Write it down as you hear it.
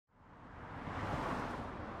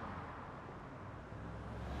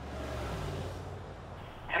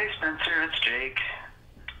Hey Spencer, it's Jake.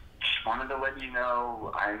 Just wanted to let you know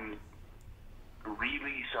I'm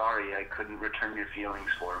really sorry I couldn't return your feelings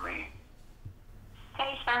for me.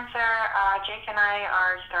 Hey Spencer, Jake and I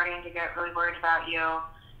are starting to get really worried about you.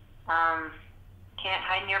 Can't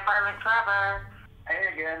hide in your apartment forever. Hey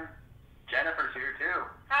again. Jennifer's here too.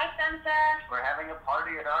 Hi Spencer. We're having a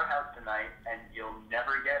party at our house tonight, and you'll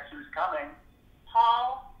never guess who's coming.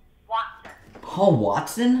 Paul Watson. Paul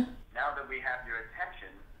Watson? Now that we have your attention,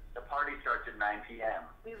 the party starts at 9 p.m.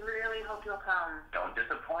 We really hope you'll come. Don't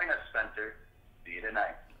disappoint us, Spencer. See you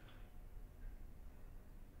tonight.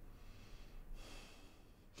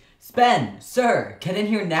 Spen, sir, get in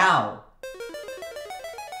here now.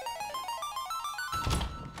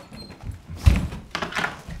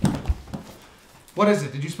 What is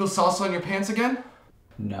it? Did you spill salsa on your pants again?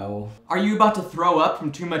 No. Are you about to throw up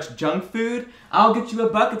from too much junk food? I'll get you a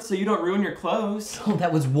bucket so you don't ruin your clothes. Oh,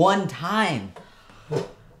 that was one time.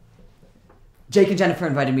 Jake and Jennifer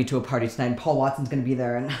invited me to a party tonight, and Paul Watson's gonna be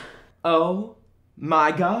there, and... Oh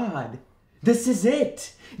my God. This is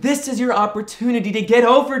it. This is your opportunity to get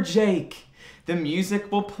over Jake. The music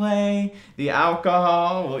will play, the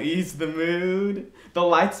alcohol will ease the mood, the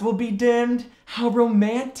lights will be dimmed. How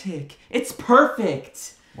romantic. It's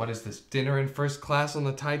perfect. What is this, dinner in first class on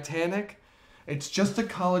the Titanic? It's just a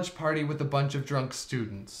college party with a bunch of drunk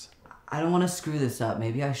students. I don't want to screw this up.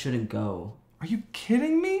 Maybe I shouldn't go. Are you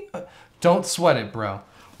kidding me? Don't sweat it, bro.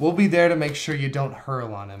 We'll be there to make sure you don't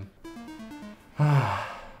hurl on him.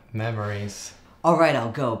 Memories. Alright,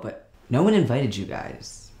 I'll go, but no one invited you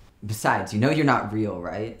guys. Besides, you know you're not real,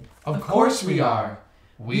 right? Of course we are.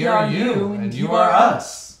 We are you, and you are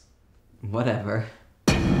us. Whatever.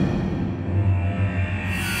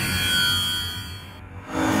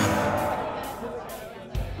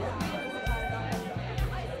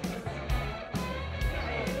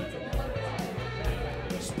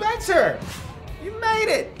 Spencer! You made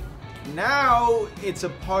it! Now it's a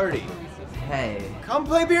party. Hey. Come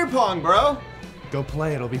play beer pong, bro. Go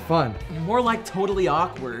play, it'll be fun. More like totally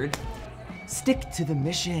awkward. Stick to the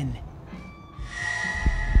mission.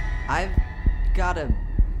 I've gotta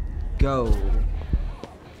go.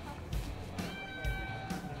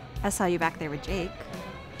 I saw you back there with Jake.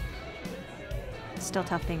 Still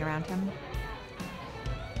tough being around him.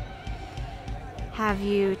 Have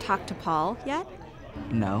you talked to Paul yet?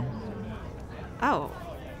 No. Oh,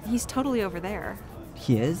 he's totally over there.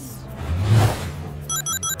 He is?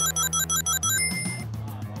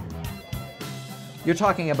 You're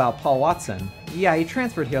talking about Paul Watson. Yeah, he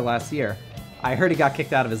transferred here last year. I heard he got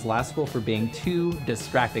kicked out of his last school for being too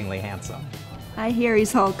distractingly handsome. I hear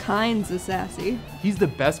he's all kinds of sassy. He's the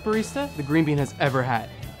best barista the Green Bean has ever had.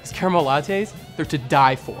 His caramel lattes, they're to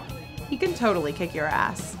die for. He can totally kick your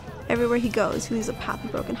ass. Everywhere he goes, he leaves a path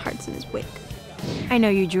of broken hearts in his wake. I know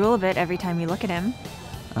you drool a bit every time you look at him.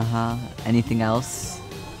 Uh-huh. Anything else?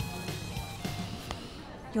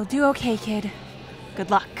 You'll do okay, kid. Good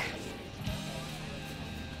luck.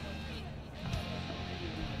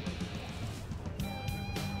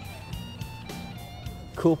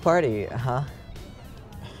 Cool party, huh?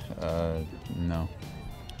 No.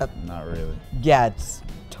 Not really. Yeah, it's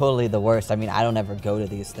totally the worst. I mean, I don't ever go to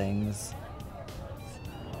these things.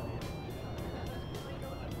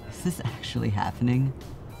 Is this actually happening?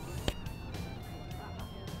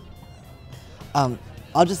 I'll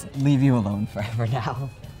just leave you alone forever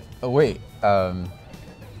now. Oh, wait. No,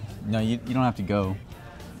 you don't have to go.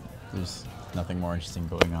 There's nothing more interesting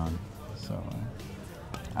going on. So,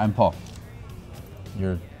 I'm Paul.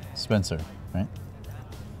 You're Spencer, right?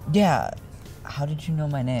 Yeah. How did you know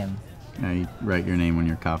my name? Yeah, you write your name on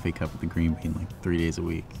your coffee cup at the Green Bean like 3 days a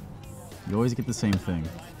week. You always get the same thing.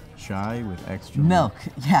 Chai with extra milk.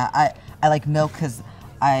 Yeah, I like milk because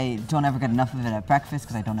I don't ever get enough of it at breakfast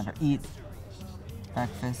because I don't ever eat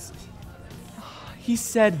breakfast. He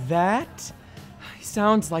said that? He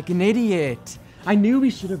sounds like an idiot. I knew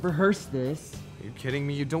we should have rehearsed this. Are you kidding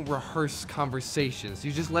me? You don't rehearse conversations.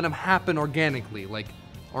 You just let them happen organically, like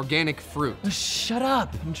organic fruit. Shut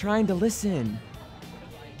up. I'm trying to listen.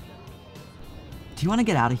 Do you want to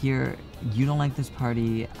get out of here? You don't like this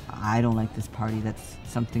party. I don't like this party. That's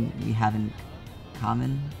something we have in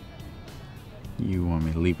common. You want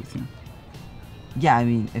me to leave with you? Yeah, I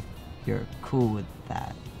mean, if you're cool with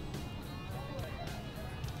that.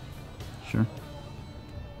 Sure.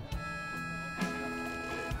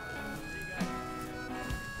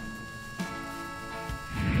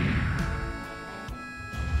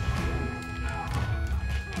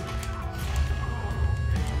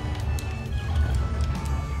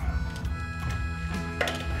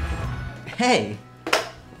 Hey!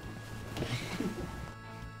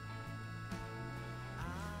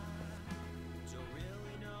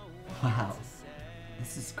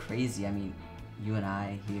 crazy. I mean, you and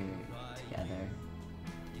I here together.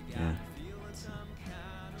 Yeah.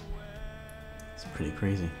 It's pretty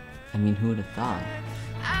crazy. I mean, who would have thought?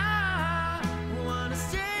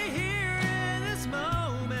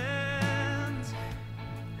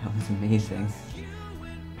 That was amazing.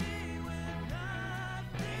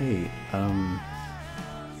 Hey,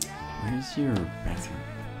 where's your bathroom?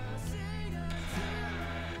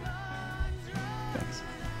 Thanks.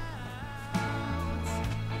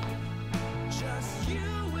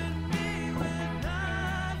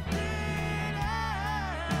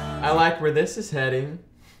 I like where this is heading.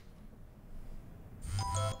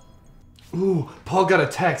 Ooh, Paul got a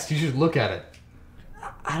text. You should look at it.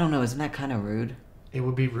 I don't know, isn't that kind of rude? It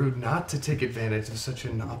would be rude not to take advantage of such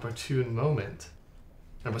an opportune moment.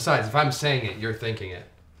 And besides, if I'm saying it, you're thinking it.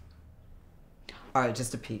 Alright,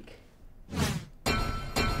 just a peek.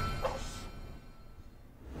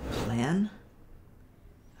 Plan?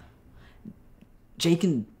 Jake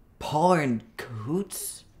and Paul are in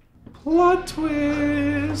cahoots? Plot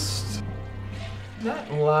twist!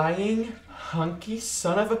 That lying, hunky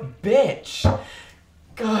son of a bitch.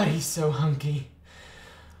 God, he's so hunky.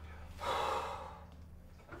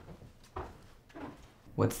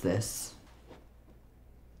 What's this?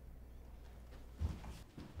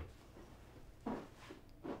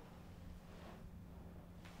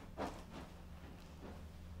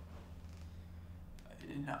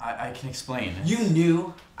 I can explain. You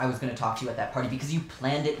knew I was going to talk to you at that party because you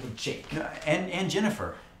planned it with Jake. No, and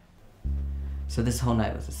Jennifer. So this whole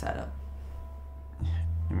night was a setup.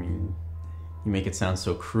 I mean, you make it sound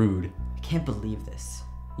so crude. I can't believe this.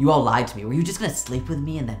 You all lied to me. Were you just going to sleep with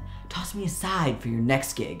me and then toss me aside for your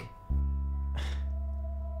next gig?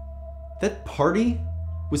 That party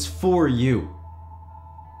was for you.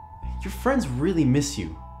 Your friends really miss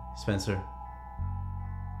you, Spencer.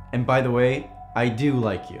 And by the way, I do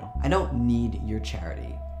like you. I don't need your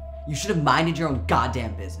charity. You should have minded your own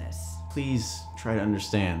goddamn business. Please try to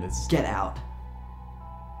understand. Get out.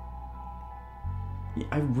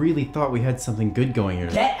 I really thought we had something good going here.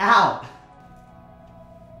 Get out!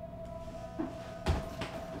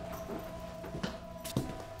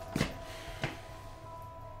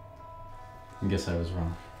 I guess I was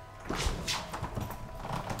wrong.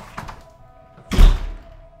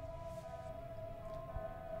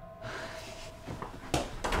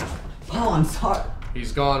 Oh, I'm sorry.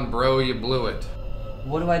 He's gone, bro. You blew it.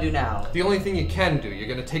 What do I do now? The only thing you can do, you're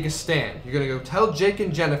gonna take a stand. You're gonna go tell Jake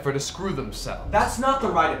and Jennifer to screw themselves. That's not the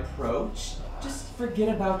right approach. Just forget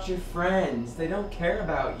about your friends. They don't care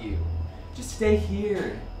about you. Just stay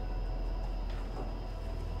here.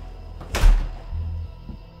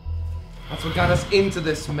 That's what got us into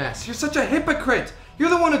this mess. You're such a hypocrite. You're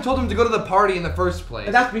the one who told him to go to the party in the first place.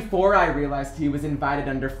 And that's before I realized he was invited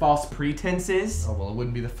under false pretenses. Oh, well, it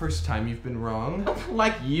wouldn't be the first time you've been wrong.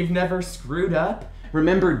 Like you've never screwed up?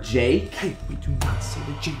 Remember Jake? Hey, we do not say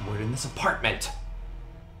the J word in this apartment.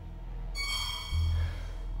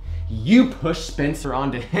 You pushed Spencer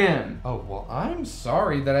onto him. Oh, well, I'm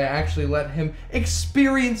sorry that I actually let him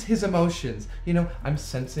experience his emotions. You know, I'm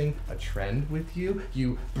sensing a trend with you.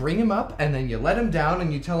 You bring him up, and then you let him down,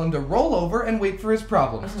 and you tell him to roll over and wait for his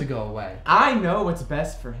problems to go away. I know what's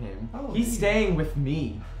best for him. Oh, he's staying with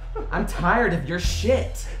me. I'm tired of your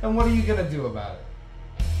shit. And what are you gonna do about it?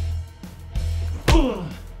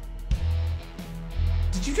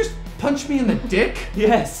 Did you just punch me in the dick?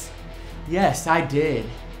 Yes. Yes, I did.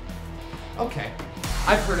 Okay,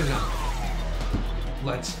 I've heard enough.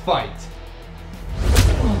 Let's fight.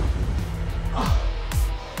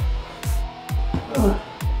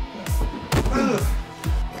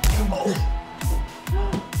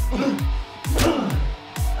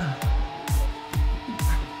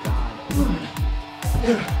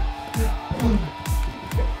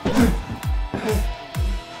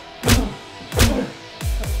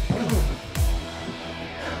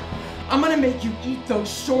 I'm gonna make you eat those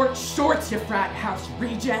short shorts, you frat house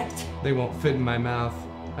reject. They won't fit in my mouth.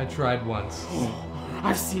 I tried once.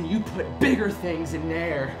 I've seen you put bigger things in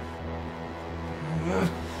there.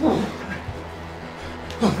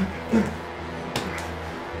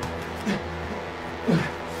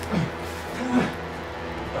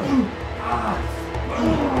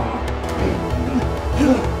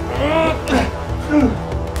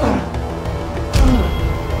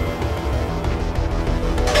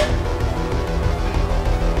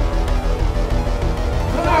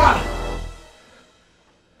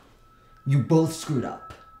 You both screwed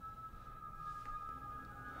up.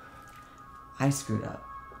 I screwed up.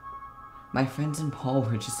 My friends and Paul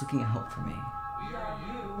were just looking out for me. We are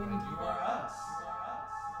you, and you are us.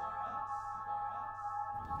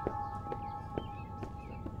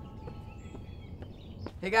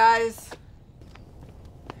 Hey guys!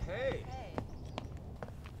 Hey.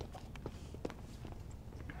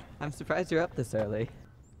 I'm surprised you're up this early.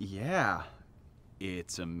 Yeah,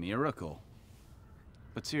 it's a miracle.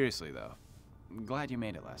 But seriously though, I'm glad you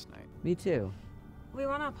made it last night. Me too. We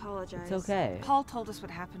want to apologize. It's okay. Paul told us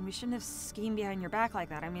what happened. We shouldn't have schemed behind your back like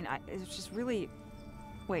that. I mean, it was just really...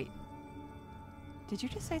 Wait. Did you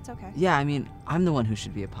just say it's okay? Yeah, I mean, I'm the one who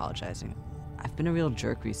should be apologizing. I've been a real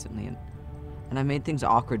jerk recently, and I made things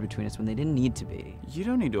awkward between us when they didn't need to be. You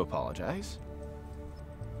don't need to apologize.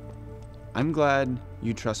 I'm glad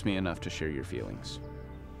you trust me enough to share your feelings.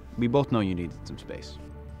 We both know you needed some space.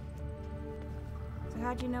 So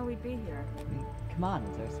how'd you know we'd be here? I mean, come on,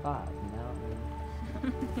 it's our spot, you know?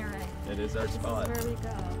 You're right. It is our spot. This is where we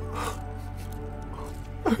go.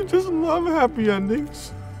 I just love happy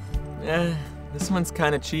endings. This one's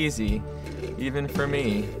kind of cheesy, even for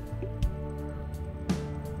me.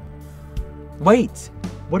 Wait!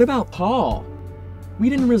 What about Paul? We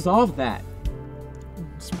didn't resolve that.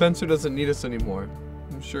 Spencer doesn't need us anymore.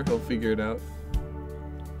 I'm sure he'll figure it out.